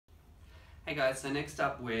Hey guys, so next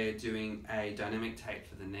up we're doing a dynamic tape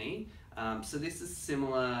for the knee. So this is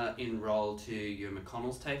similar in role to your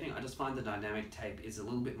Mconnell's taping. I just find the dynamic tape is a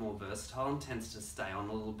little bit more versatile and tends to stay on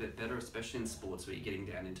a little bit better, especially in sports where you're getting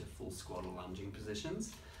down into full squat or lunging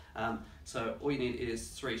positions. So all you need is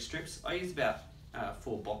 3 strips. I use about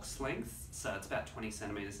 4 box lengths, so it's about 20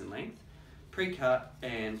 centimeters in length. Pre-cut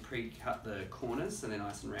and pre-cut the corners so they're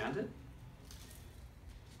nice and rounded.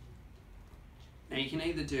 Now you can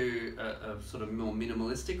either do a sort of more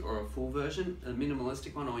minimalistic or a full version. A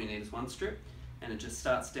minimalistic one, all you need is 1 strip, and it just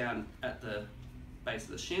starts down at the base of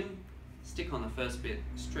the shin, stick on the first bit,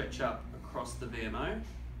 stretch up across the VMO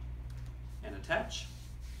and attach.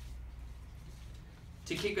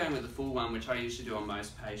 To keep going with the full one, which I usually do on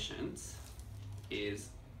most patients, is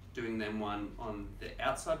doing them one on the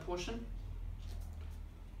outside portion,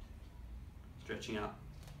 stretching up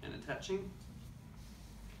and attaching.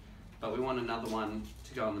 But we want another one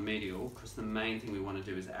to go on the medial because the main thing we want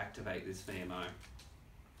to do is activate this VMO.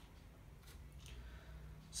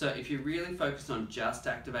 So if you're really focused on just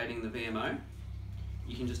activating the VMO,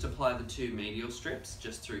 you can just apply the 2 medial strips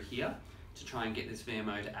just through here to try and get this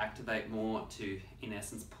VMO to activate more, to in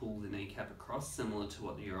essence pull the kneecap across, similar to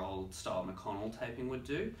what your old style Mconnell taping would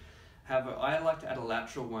do. However, I like to add a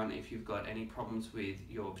lateral one if you've got any problems with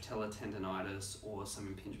your patella tendonitis or some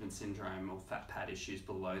impingement syndrome or fat pad issues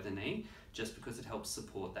below the knee, just because it helps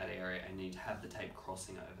support that area and you need to have the tape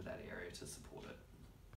crossing over that area to support it.